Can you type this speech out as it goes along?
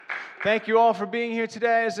Thank you all for being here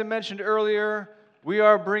today. As I mentioned earlier, we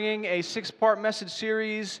are bringing a 6-part message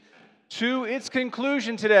series to its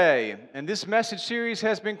conclusion today. And this message series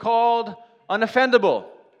has been called Unoffendable.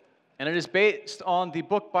 And it is based on the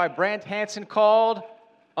book by Brant Hansen called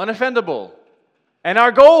Unoffendable. And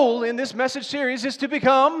our goal in this message series is to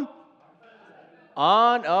become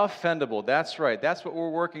unoffendable. That's right. That's what we're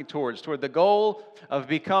working toward the goal of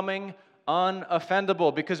becoming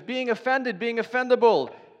unoffendable. Because being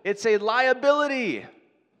offendable, it's a liability.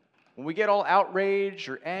 When we get all outraged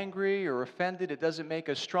or angry or offended, it doesn't make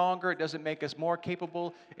us stronger. It doesn't make us more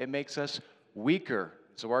capable. It makes us weaker.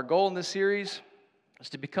 So our goal in this series is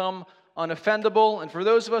to become unoffendable. And for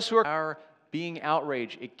those of us who are being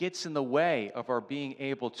outraged, it gets in the way of our being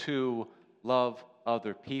able to love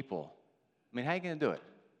other people. I mean, how are you going to do it?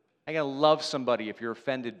 How are you going to love somebody if you're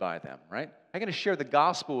offended by them, right? How are you going to share the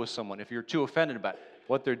gospel with someone if you're too offended about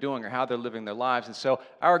what they're doing or how they're living their lives? And so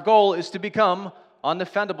our goal is to become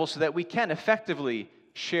unoffendable so that we can effectively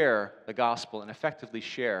share the gospel and effectively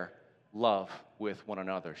share love with one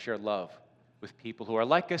another, share love with people who are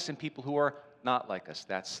like us and people who are not like us.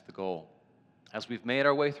 That's the goal. As we've made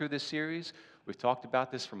our way through this series, we've talked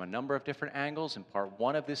about this from a number of different angles. In part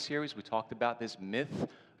 1 of this series, we talked about this myth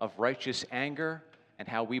of righteous anger and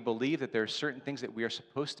how we believe that there are certain things that we are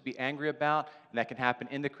supposed to be angry about, and that can happen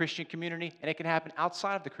in the Christian community, and it can happen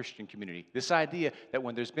outside of the Christian community. This idea that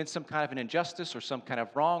when there's been some kind of an injustice or some kind of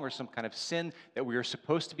wrong or some kind of sin, that we are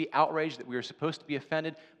supposed to be outraged, that we are supposed to be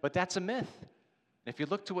offended, but that's a myth. And if you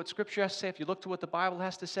look to what Scripture has to say, if you look to what the Bible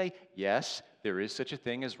has to say, yes, there is such a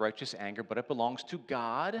thing as righteous anger, but it belongs to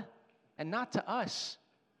God and not to us.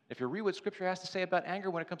 If you read what Scripture has to say about anger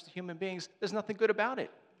when it comes to human beings, there's nothing good about it.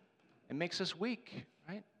 It makes us weak,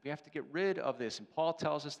 right? We have to get rid of this. And Paul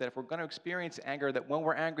tells us that if we're going to experience anger, that when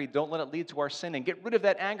we're angry, don't let it lead to our sin, and get rid of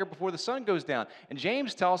that anger before the sun goes down. And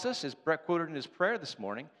James tells us, as Brett quoted in his prayer this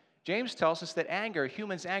morning, James tells us that anger,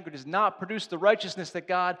 human's anger, does not produce the righteousness that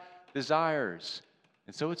God desires.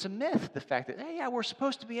 And so it's a myth, the fact that, hey, yeah, we're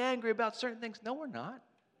supposed to be angry about certain things. No, we're not.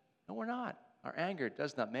 No, we're not. Our anger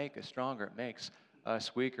does not make us stronger. It makes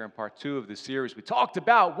us weaker. In part 2 of the series, we talked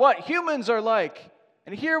about what humans are like.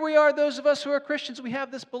 And here we are, those of us who are Christians, we have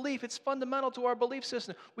this belief. It's fundamental to our belief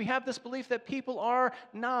system. We have this belief that people are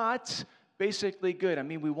not basically good. I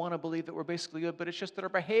mean, we want to believe that we're basically good, but it's just that our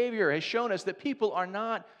behavior has shown us that people are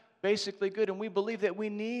not basically good. And we believe that we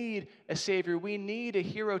need a Savior. We need a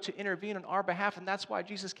hero to intervene on our behalf. And that's why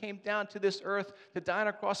Jesus came down to this earth to die on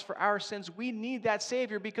a cross for our sins. We need that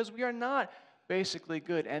Savior because we are not basically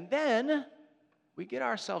good. And then we get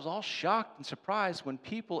ourselves all shocked and surprised when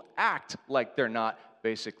people act like they're not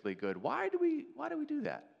basically good. Why do we do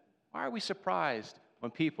that? Why are we surprised when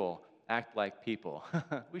people act like people?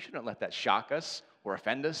 We shouldn't let that shock us or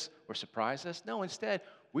offend us or surprise us. No, instead,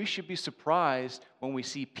 we should be surprised when we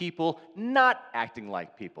see people not acting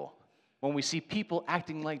like people. When we see people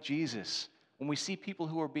acting like Jesus. When we see people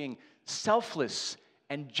who are being selfless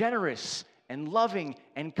and generous and loving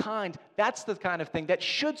and kind. That's the kind of thing that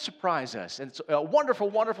should surprise us. And it's a wonderful,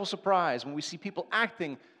 wonderful surprise when we see people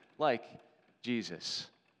acting like Jesus.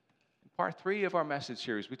 In part 3 of our message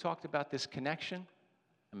series, we talked about this connection.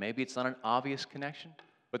 And maybe it's not an obvious connection,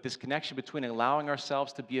 but this connection between allowing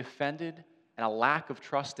ourselves to be offended and a lack of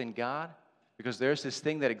trust in God. Because there's this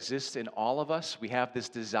thing that exists in all of us. We have this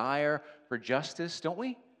desire for justice, don't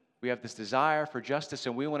we? We have this desire for justice,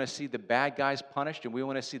 and we want to see the bad guys punished, and we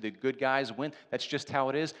want to see the good guys win. That's just how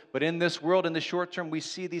it is. But in this world, in the short term, we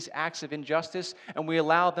see these acts of injustice, and we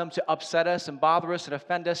allow them to upset us and bother us and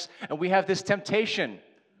offend us, and we have this temptation.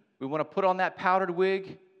 We want to put on that powdered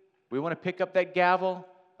wig. We want to pick up that gavel,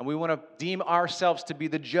 and we want to deem ourselves to be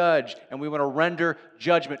the judge, and we want to render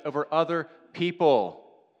judgment over other people.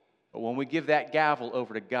 But when we give that gavel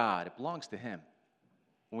over to God, it belongs to Him.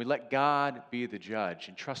 When we let God be the judge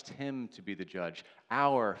and trust Him to be the judge,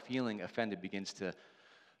 our feeling offended begins to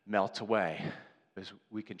melt away because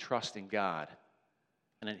we can trust in God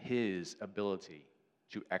and in His ability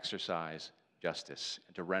to exercise justice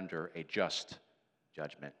and to render a just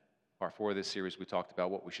judgment. Part 4 of this series, we talked about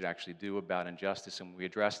what we should actually do about injustice, and we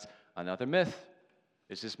addressed another myth.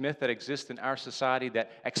 There's this myth that exists in our society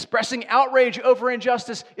that expressing outrage over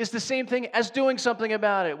injustice is the same thing as doing something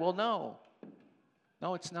about it. Well, no.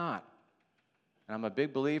 No, it's not. And I'm a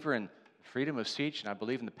big believer in freedom of speech, and I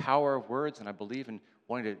believe in the power of words, and I believe in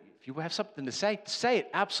wanting to, if you have something to say it,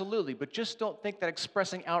 absolutely. But just don't think that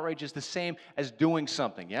expressing outrage is the same as doing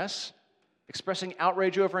something, yes? Expressing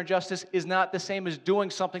outrage over injustice is not the same as doing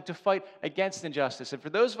something to fight against injustice. And for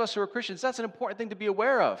those of us who are Christians, that's an important thing to be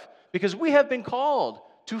aware of, because we have been called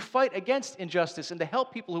to fight against injustice and to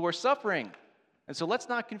help people who are suffering. And so let's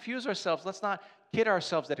not confuse ourselves. Let's not kid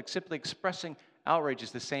ourselves that simply expressing outrage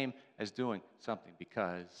is the same as doing something,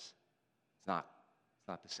 because it's not. It's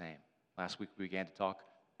not the same. Last week we began to talk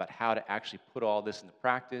about how to actually put all this into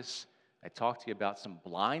practice. I talked to you about some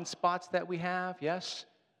blind spots that we have, yes?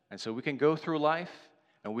 And so we can go through life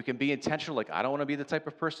and we can be intentional, like I don't want to be the type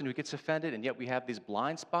of person who gets offended, and yet we have these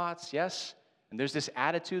blind spots, yes? And there's this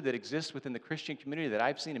attitude that exists within the Christian community that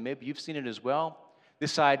I've seen, and maybe you've seen it as well.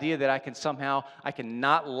 This idea that I can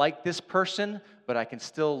not like this person, but I can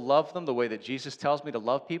still love them the way that Jesus tells me to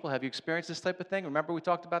love people. Have you experienced this type of thing? Remember we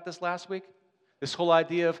talked about this last week? This whole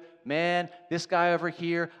idea of, man, this guy over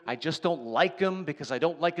here, I just don't like him because I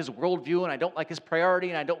don't like his worldview and I don't like his priority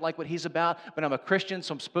and I don't like what he's about, but I'm a Christian,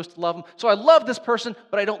 so I'm supposed to love him. So I love this person,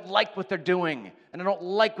 but I don't like what they're doing and I don't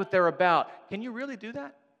like what they're about. Can you really do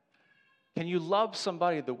that? Can you love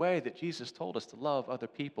somebody the way that Jesus told us to love other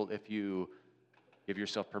people if you give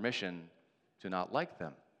yourself permission to not like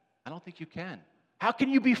them? I don't think you can. How can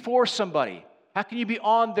you be for somebody? How can you be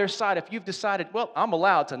on their side if you've decided, well, I'm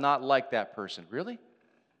allowed to not like that person? Really?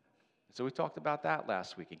 So we talked about that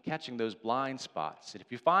last week, and catching those blind spots. And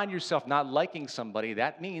if you find yourself not liking somebody,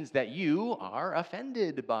 that means that you are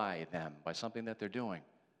offended by them, by something that they're doing,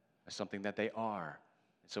 by something that they are.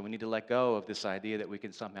 And so we need to let go of this idea that we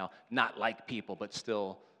can somehow not like people but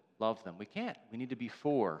still love them. We can't. We need to be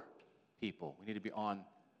for people. We need to be on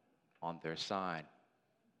their side.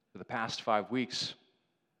 For the past 5 weeks,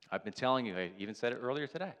 I've been telling you, I even said it earlier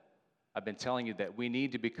today, I've been telling you that we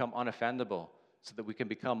need to become unoffendable so that we can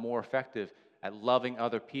become more effective at loving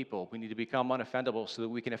other people. We need to become unoffendable so that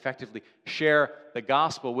we can effectively share the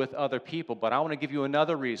gospel with other people. But I want to give you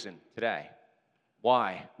another reason today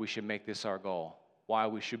why we should make this our goal, why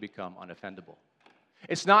we should become unoffendable.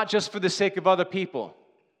 It's not just for the sake of other people,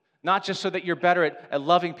 not just so that you're better at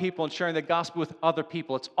loving people and sharing the gospel with other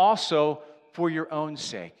people. It's also for your own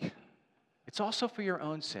sake. It's also for your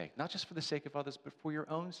own sake, not just for the sake of others, but for your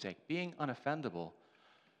own sake. Being unoffendable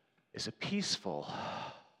is a peaceful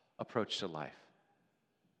approach to life.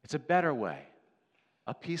 It's a better way,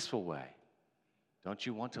 a peaceful way. Don't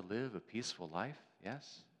you want to live a peaceful life?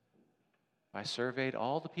 Yes? If I surveyed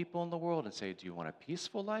all the people in the world and say, do you want a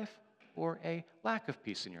peaceful life or a lack of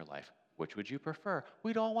peace in your life? Which would you prefer?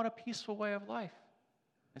 We'd all want a peaceful way of life.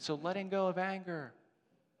 And so letting go of anger,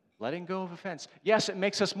 letting go of offense. Yes, it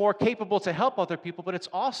makes us more capable to help other people, but it's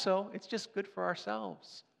just good for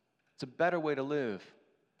ourselves. It's a better way to live,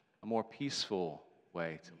 a more peaceful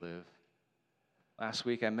way to live. Last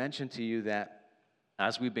week I mentioned to you that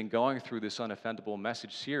as we've been going through this Unoffendable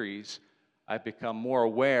message series, I've become more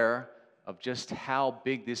aware of just how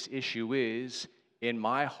big this issue is in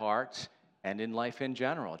my heart and in life in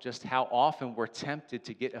general. Just how often we're tempted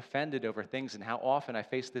to get offended over things, and how often I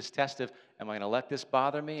face this test of, am I going to let this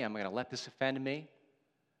bother me? Am I going to let this offend me?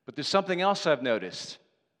 But there's something else I've noticed,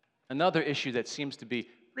 another issue that seems to be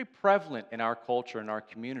pretty prevalent in our culture and our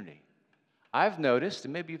community. I've noticed,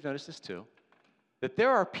 and maybe you've noticed this too, that there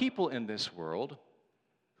are people in this world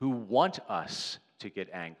who want us to get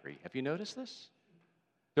angry. Have you noticed this?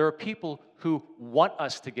 There are people who want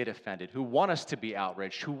us to get offended, who want us to be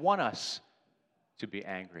outraged, who want us to be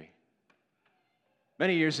angry.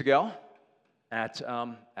 Many years ago, at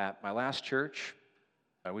my last church,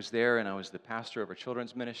 I was there and I was the pastor of our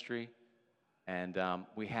children's ministry, and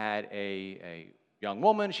we had a young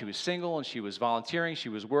woman. She was single and she was volunteering. She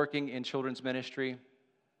was working in children's ministry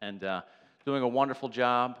and doing a wonderful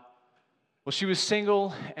job. Well, she was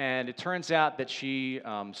single, and it turns out that she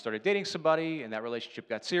started dating somebody, and that relationship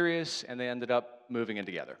got serious, and they ended up moving in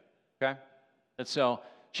together, okay? And so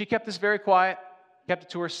she kept this very quiet, kept it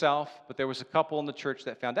to herself, but there was a couple in the church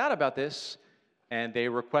that found out about this, and they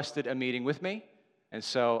requested a meeting with me. And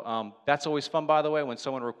so that's always fun, by the way, when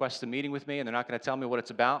someone requests a meeting with me, and they're not going to tell me what it's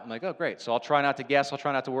about. I'm like, oh, great. So I'll try not to guess. I'll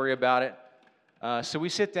try not to worry about it. So we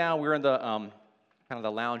sit down. We're in the kind of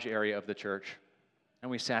the lounge area of the church, and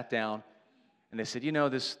we sat down. And they said, you know,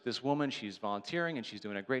 this woman, she's volunteering and she's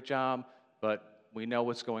doing a great job, but we know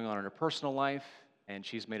what's going on in her personal life, and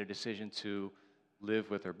she's made a decision to live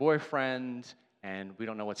with her boyfriend, and we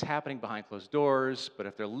don't know what's happening behind closed doors, but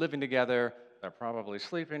if they're living together, they're probably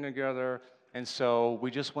sleeping together, and so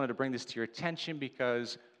we just wanted to bring this to your attention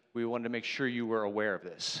because we wanted to make sure you were aware of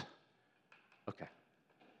this. Okay.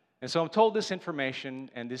 And so I'm told this information,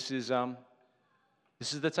 and this is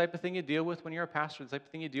the type of thing you deal with when you're a pastor, the type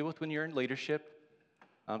of thing you deal with when you're in leadership.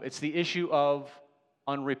 It's the issue of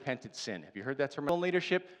unrepented sin. Have you heard that term in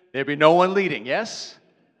leadership? There'd be no one leading, yes?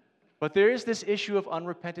 But there is this issue of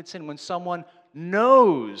unrepented sin when someone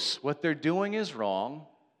knows what they're doing is wrong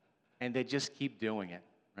and they just keep doing it,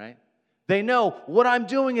 right? They know what I'm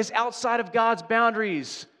doing is outside of God's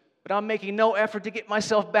boundaries, but I'm making no effort to get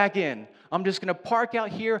myself back in. I'm just going to park out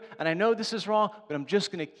here, and I know this is wrong, but I'm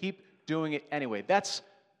just going to keep doing it anyway. That's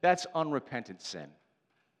unrepentant sin.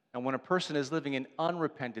 And when a person is living in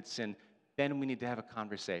unrepentant sin, then we need to have a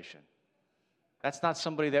conversation. That's not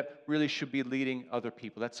somebody that really should be leading other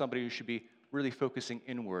people. That's somebody who should be really focusing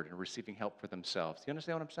inward and receiving help for themselves. Do you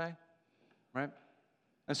understand what I'm saying? Right?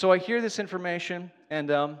 And so I hear this information,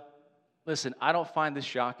 and listen, I don't find this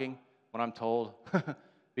shocking when I'm told,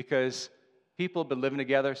 because people have been living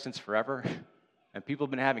together since forever, and people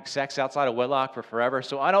have been having sex outside of wedlock for forever.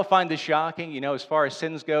 So I don't find this shocking. You know, as far as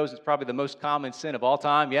sins goes, it's probably the most common sin of all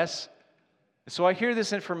time, yes? And so I hear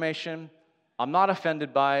this information. I'm not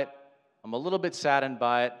offended by it. I'm a little bit saddened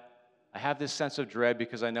by it. I have this sense of dread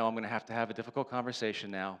because I know I'm going to have a difficult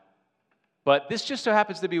conversation now. But this just so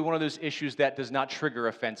happens to be one of those issues that does not trigger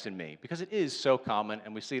offense in me, because it is so common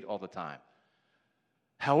and we see it all the time.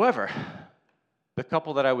 However, the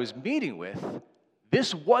couple that I was meeting with,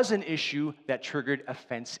 this was an issue that triggered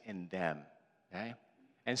offense in them. Okay?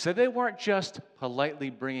 And so they weren't just politely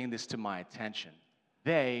bringing this to my attention.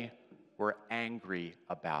 They were angry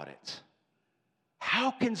about it.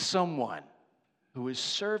 How can someone who is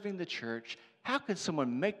serving the church, how could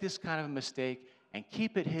someone make this kind of a mistake and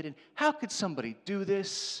keep it hidden? How could somebody do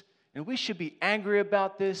this? And we should be angry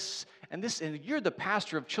about this. And you're the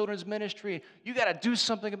pastor of children's ministry. You got to do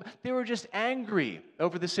something about it. They were just angry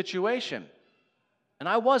over the situation. And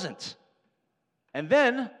I wasn't. And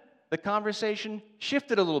then the conversation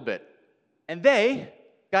shifted a little bit. And they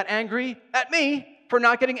got angry at me for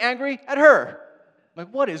not getting angry at her. I'm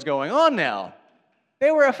like, what is going on now? They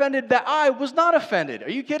were offended that I was not offended. Are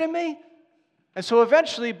you kidding me? And so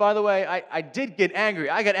eventually, by the way, I did get angry.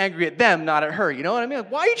 I got angry at them, not at her. You know what I mean?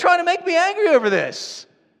 Why are you trying to make me angry over this?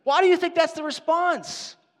 Why do you think that's the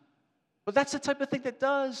response? But that's the type of thing that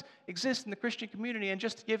does exist in the Christian community. And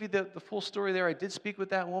just to give you the full story there, I did speak with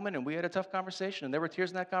that woman, and we had a tough conversation, and there were tears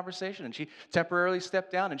in that conversation, and she temporarily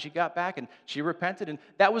stepped down, and she got back, and she repented, and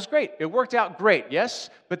that was great. It worked out great, yes?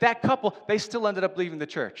 But that couple, they still ended up leaving the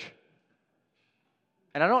church.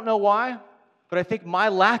 And I don't know why, but I think my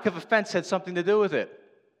lack of offense had something to do with it.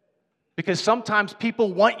 Because sometimes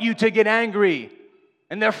people want you to get angry,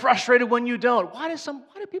 and they're frustrated when you don't. Why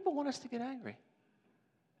do people want us to get angry?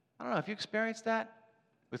 I don't know. Have you experienced that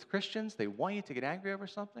with Christians? They want you to get angry over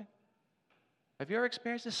something? Have you ever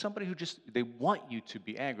experienced this? Somebody who they want you to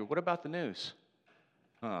be angry. What about the news?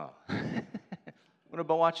 Oh. What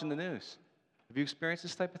about watching the news? Have you experienced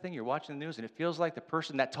this type of thing? You're watching the news, and it feels like the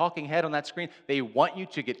person, that talking head on that screen, they want you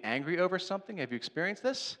to get angry over something. Have you experienced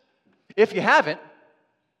this? If you haven't,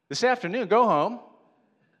 this afternoon, go home,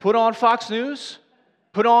 put on Fox News,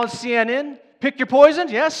 put on CNN, pick your poison,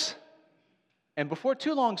 yes? And before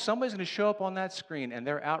too long, somebody's going to show up on that screen, and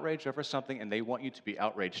they're outraged over something, and they want you to be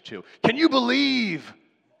outraged too. Can you believe,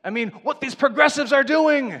 what these progressives are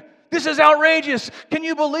doing? This is outrageous. Can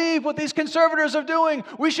you believe what these conservatives are doing?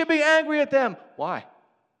 We should be angry at them. Why?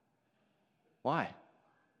 Why?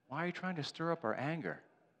 Why are you trying to stir up our anger?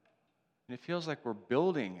 And it feels like we're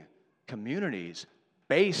building communities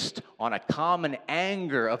based on a common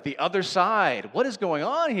anger of the other side. What is going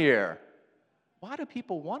on here? Why do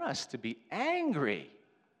people want us to be angry?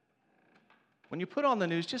 When you put on the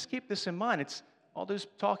news, just keep this in mind. It's all those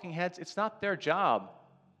talking heads, it's not their job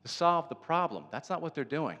to solve the problem. That's not what they're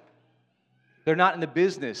doing. They're not in the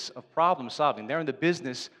business of problem solving. They're in the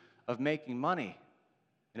business of making money.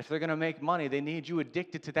 And if they're going to make money, they need you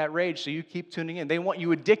addicted to that rage, so you keep tuning in. They want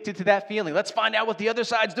you addicted to that feeling. Let's find out what the other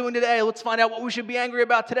side's doing today. Let's find out what we should be angry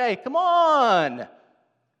about today. Come on. They're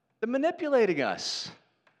manipulating us.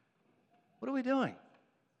 What are we doing?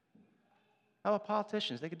 How about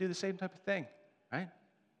politicians? They could do the same type of thing, right?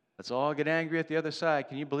 Let's all get angry at the other side.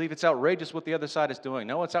 Can you believe it's outrageous what the other side is doing?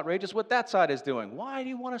 No, it's outrageous what that side is doing. Why do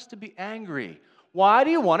you want us to be angry? Why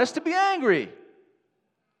do you want us to be angry?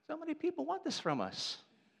 So many people want this from us.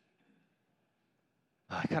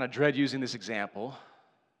 I kind of dread using this example.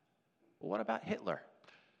 But what about Hitler?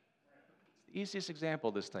 It's the easiest example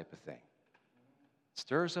of this type of thing. It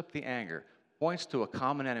stirs up the anger, points to a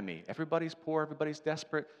common enemy. Everybody's poor, everybody's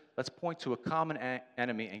desperate. Let's point to a common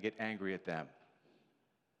enemy and get angry at them.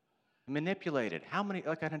 Manipulated. How many,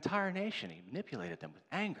 like an entire nation, he manipulated them with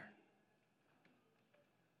anger.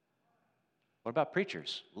 What about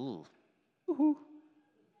preachers? Ooh. Woo-hoo.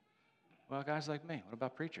 Well, guys like me, what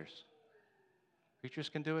about preachers? Preachers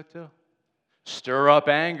can do it too. Stir up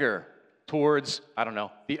anger towards,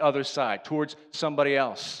 the other side, towards somebody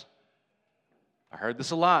else. I heard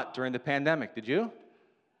this a lot during the pandemic. Did you?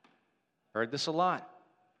 Heard this a lot.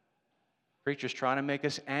 preachers trying to make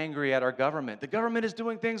us angry at our government. The government is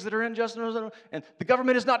doing things that are unjust, and the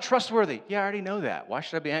government is not trustworthy. Yeah, I already know that. Why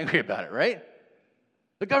should I be angry about it, right?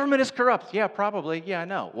 The government is corrupt. Yeah, probably. Yeah, I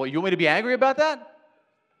know. Well, you want me to be angry about that?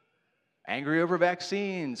 Angry over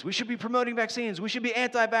vaccines. We should be promoting vaccines. We should be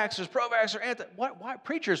anti-vaxxers, pro-vaxxer, anti... Why,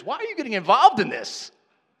 preachers, why are you getting involved in this?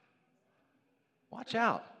 Watch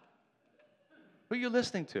out. Who are you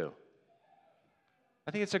listening to? I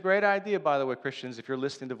think it's a great idea, by the way, Christians, if you're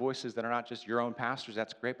listening to voices that are not just your own pastors,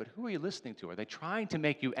 that's great, but who are you listening to? Are they trying to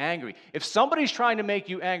make you angry? If somebody's trying to make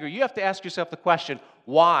you angry, you have to ask yourself the question,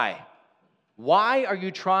 why? Why are you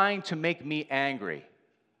trying to make me angry?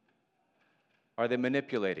 Are they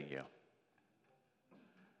manipulating you?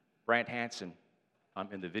 Brant Hansen,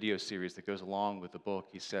 in the video series that goes along with the book,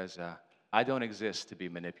 he says, I don't exist to be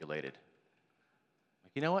manipulated.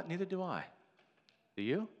 Like, you know what? Neither do I. Do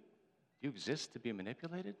you? Do you exist to be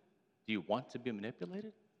manipulated? Do you want to be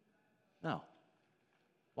manipulated? No.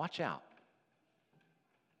 Watch out.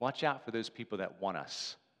 Watch out for those people that want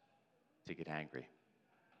us to get angry.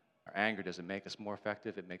 Our anger doesn't make us more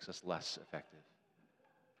effective, it makes us less effective.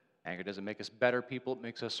 Anger doesn't make us better people, it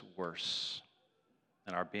makes us worse.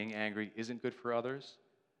 And our being angry isn't good for others,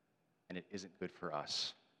 and it isn't good for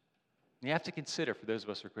us. And you have to consider, for those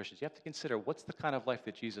of us who are Christians, you have to consider what's the kind of life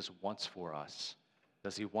that Jesus wants for us.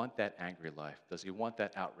 Does he want that angry life? Does he want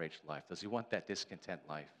that outraged life? Does he want that discontent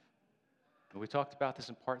life? And we talked about this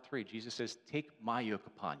in part 3. Jesus says, take my yoke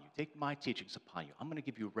upon you. Take my teachings upon you. I'm going to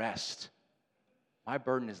give you rest. My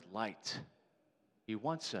burden is light. He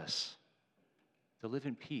wants us to live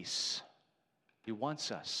in peace. He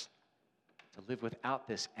wants us to live without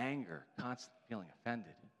this anger, constantly feeling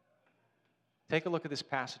offended. Take a look at this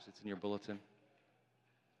passage that's in your bulletin,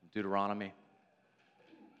 Deuteronomy.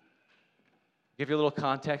 Give you a little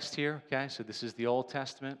context here, okay? So this is the Old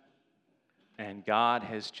Testament, and God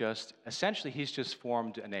has he's just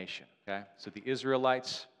formed a nation, okay? So the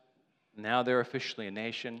Israelites, now they're officially a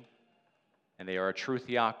nation, and they are a true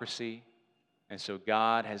theocracy, and so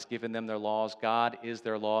God has given them their laws. God is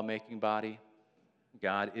their law-making body.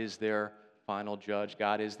 God is their final judge.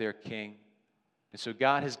 God is their king. And so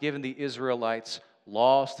God has given the Israelites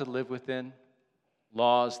laws to live within,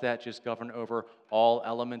 laws that just govern over all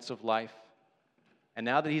elements of life. And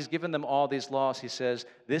now that he's given them all these laws, he says,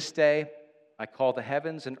 this day I call the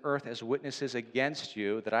heavens and earth as witnesses against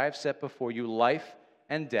you that I have set before you life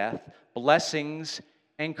and death, blessings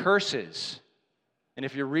and curses. And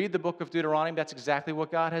if you read the book of Deuteronomy, that's exactly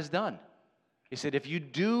what God has done. He said, if you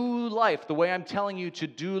do life the way I'm telling you to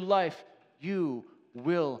do life, you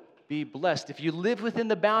will be blessed. If you live within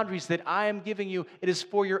the boundaries that I am giving you, it is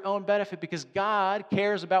for your own benefit because God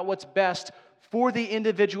cares about what's best for the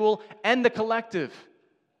individual and the collective.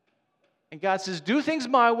 And God says, do things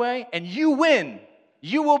my way and you win.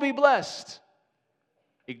 You will be blessed.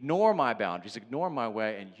 Ignore my boundaries, ignore my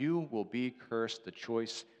way, and you will be cursed. The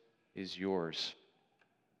choice is yours.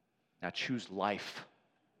 Now choose life.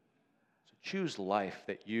 So choose life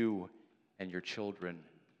that you and your children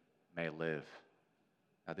may live.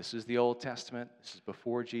 Now this is the Old Testament. This is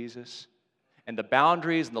before Jesus. And the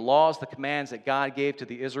boundaries and the laws, the commands that God gave to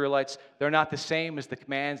the Israelites, they're not the same as the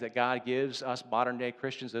commands that God gives us modern-day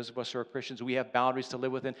Christians. Those of us who are Christians, we have boundaries to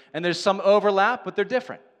live within. And there's some overlap, but they're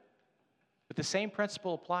different. But the same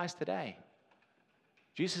principle applies today.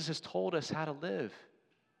 Jesus has told us how to live.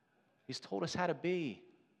 He's told us how to be.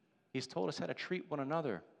 He's told us how to treat one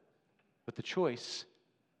another. But the choice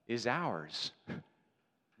is ours.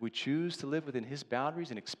 We choose to live within his boundaries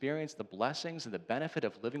and experience the blessings and the benefit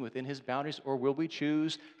of living within his boundaries, or will we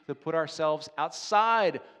choose to put ourselves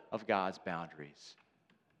outside of God's boundaries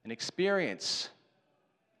and experience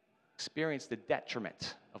the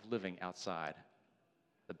detriment of living outside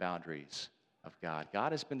the boundaries of God?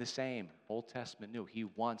 God has been the same, Old Testament, New. He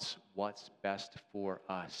wants what's best for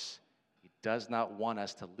us. He does not want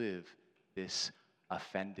us to live this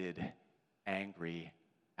offended, angry,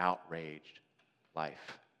 outraged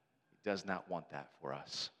life. Does not want that for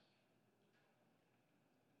us.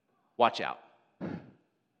 Watch out.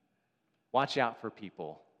 Watch out for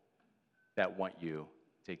people that want you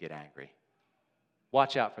to get angry.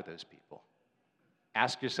 Watch out for those people.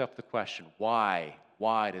 Ask yourself the question, why?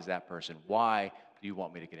 Why does that person? Why do you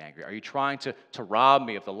want me to get angry? Are you trying to rob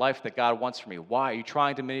me of the life that God wants for me? Why are you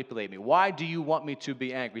trying to manipulate me? Why do you want me to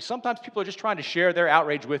be angry? Sometimes people are just trying to share their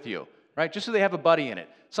outrage with you, right? Just so they have a buddy in it.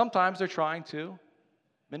 Sometimes they're trying to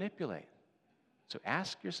manipulate. So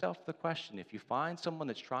ask yourself the question, if you find someone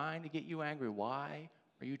that's trying to get you angry, why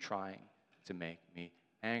are you trying to make me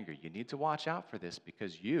angry? You need to watch out for this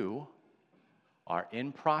because you are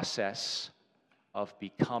in process of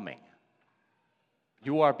becoming.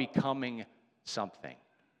 You are becoming something.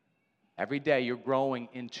 Every day you're growing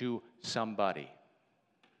into somebody.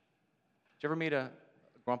 Did you ever meet a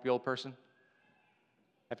grumpy old person?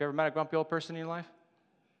 Have you ever met a grumpy old person in your life?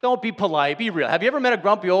 Don't be polite, be real. Have you ever met a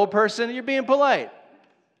grumpy old person? You're being polite.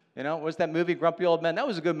 You know, what's that movie, Grumpy Old Men? That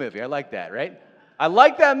was a good movie. I like that, right? I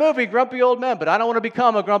like that movie, Grumpy Old Men, but I don't want to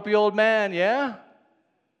become a grumpy old man, yeah?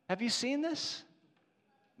 Have you seen this?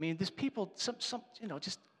 I mean, there's people,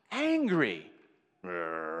 just angry,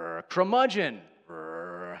 curmudgeon.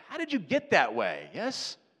 How did you get that way,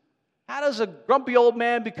 yes? How does a grumpy old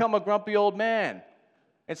man become a grumpy old man?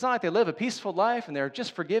 It's not like they live a peaceful life and they're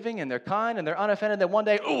just forgiving and they're kind and they're unoffended, then one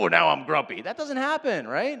day, oh, now I'm grumpy. That doesn't happen,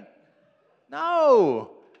 right?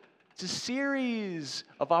 No. It's a series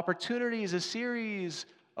of opportunities, a series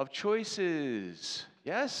of choices.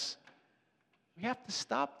 Yes? We have to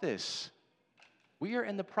stop this. We are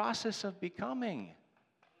in the process of becoming.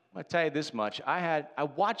 I'm going to tell you this much. I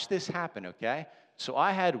watched this happen, okay? So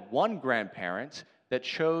I had one grandparent that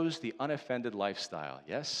chose the unoffended lifestyle,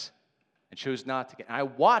 yes? And chose not to get. I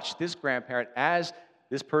watched this grandparent, as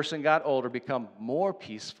this person got older, become more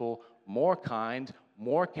peaceful, more kind,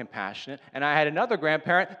 more compassionate. And I had another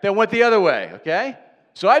grandparent that went the other way, okay?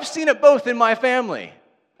 So I've seen it both in my family.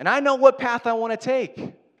 And I know what path I want to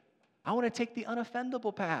take. I want to take the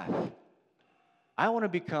unoffendable path. I want to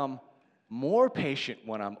become more patient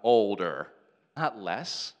when I'm older, not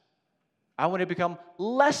less. I want to become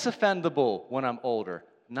less offendable when I'm older,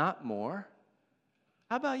 not more.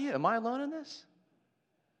 How about you? Am I alone in this?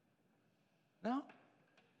 No?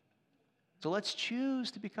 So let's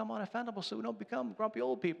choose to become unoffendable so we don't become grumpy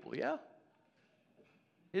old people, yeah?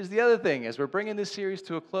 Here's the other thing. As we're bringing this series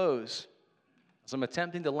to a close, as I'm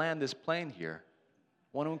attempting to land this plane here,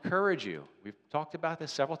 I want to encourage you. We've talked about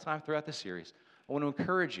this several times throughout the series. I want to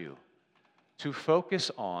encourage you to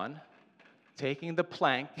focus on taking the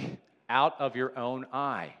plank out of your own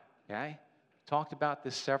eye, okay? Talked about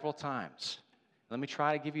this several times. Let me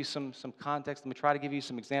try to give you some context. Let me try to give you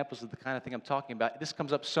some examples of the kind of thing I'm talking about. This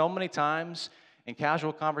comes up so many times in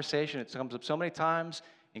casual conversation. It comes up so many times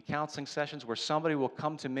in counseling sessions where somebody will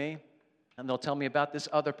come to me and they'll tell me about this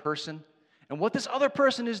other person. And what this other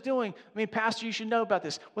person is doing, I mean, Pastor, you should know about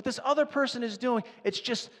this. What this other person is doing, it's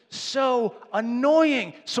just so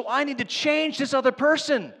annoying. So I need to change this other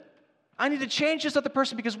person. I need to change this other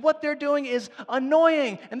person because what they're doing is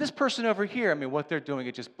annoying. And this person over here, I mean, what they're doing,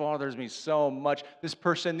 it just bothers me so much. This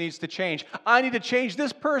person needs to change. I need to change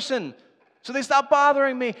this person so they stop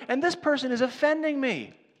bothering me. And this person is offending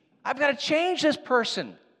me. I've got to change this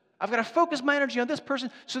person. I've got to focus my energy on this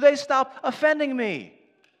person so they stop offending me.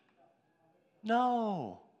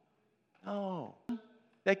 No.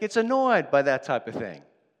 That gets annoyed by that type of thing.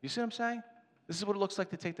 You see what I'm saying? This is what it looks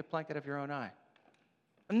like to take the plank out of your own eye.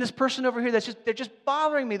 And this person over here, they're just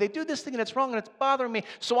bothering me. They do this thing and it's wrong and it's bothering me.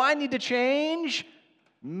 So I need to change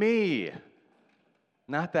me.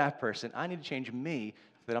 Not that person. I need to change me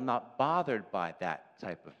so that I'm not bothered by that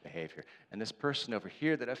type of behavior. And this person over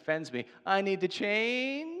here that offends me, I need to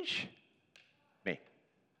change me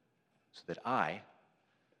so that I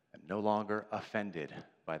am no longer offended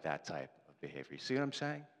by that type of behavior. You see what I'm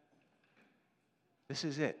saying? This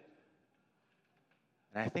is it.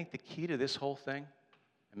 And I think the key to this whole thing,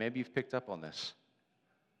 and maybe you've picked up on this,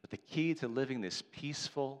 but the key to living this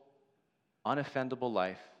peaceful, unoffendable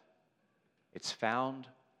life, it's found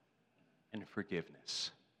in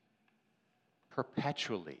forgiveness.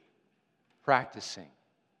 Perpetually practicing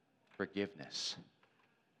forgiveness.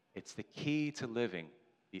 It's the key to living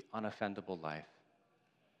the unoffendable life.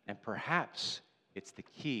 And perhaps it's the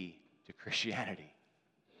key to Christianity,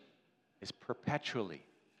 is perpetually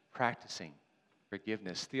practicing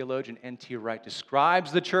forgiveness. Theologian N.T. Wright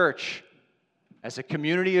describes the church as a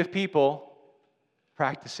community of people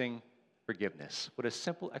practicing forgiveness. What a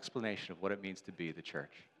simple explanation of what it means to be the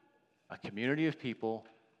church. A community of people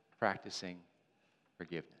practicing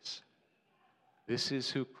forgiveness. This is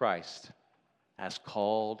who Christ has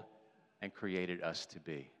called and created us to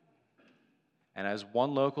be. And as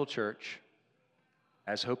one local church,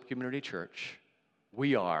 as Hope Community Church,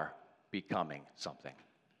 we are becoming something.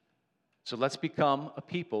 So let's become a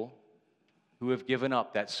people who have given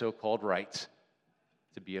up that so-called right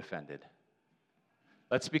to be offended.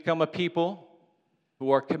 Let's become a people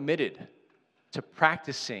who are committed to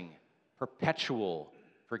practicing perpetual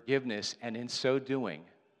forgiveness, and in so doing,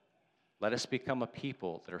 let us become a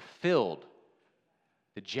people that are filled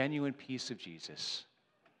with the genuine peace of Jesus,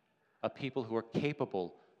 a people who are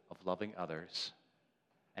capable of loving others,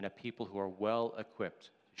 and a people who are well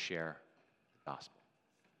equipped to share the gospel.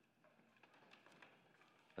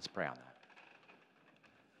 Let's pray on that.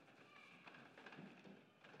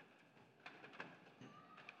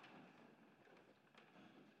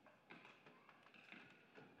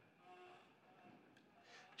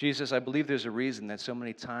 Jesus, I believe there's a reason that so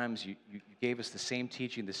many times you gave us the same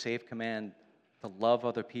teaching, the same command to love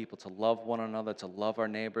other people, to love one another, to love our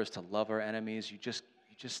neighbors, to love our enemies. You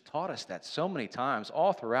just taught us that so many times,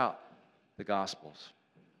 all throughout the Gospels.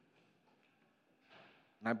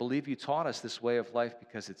 And I believe you taught us this way of life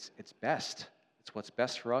because it's best. It's what's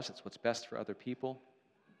best for us. It's what's best for other people.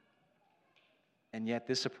 And yet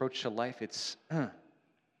this approach to life, it's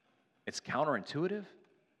counterintuitive.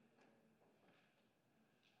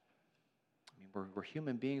 We're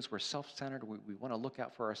human beings. We're self-centered. We want to look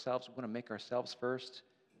out for ourselves. We want to make ourselves first,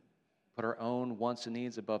 put our own wants and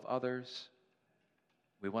needs above others.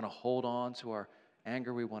 We want to hold on to our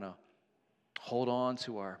anger. We want to hold on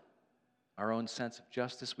to our own sense of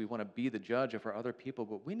justice. We want to be the judge of our other people,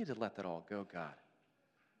 but we need to let that all go, God.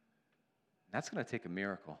 And that's going to take a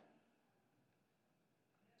miracle.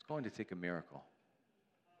 It's going to take a miracle.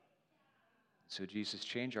 So, Jesus,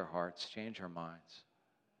 change our hearts, change our minds.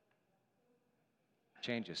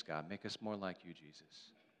 Change us, God. Make us more like you, Jesus.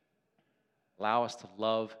 Allow us to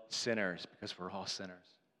love sinners because we're all sinners.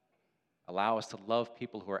 Allow us to love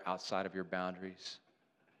people who are outside of your boundaries.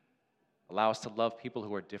 Allow us to love people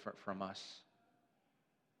who are different from us.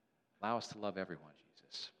 Allow us to love everyone,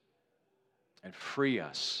 Jesus. And free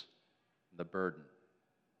us from the burden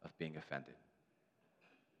of being offended.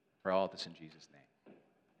 For all of this in Jesus' name.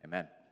 Amen.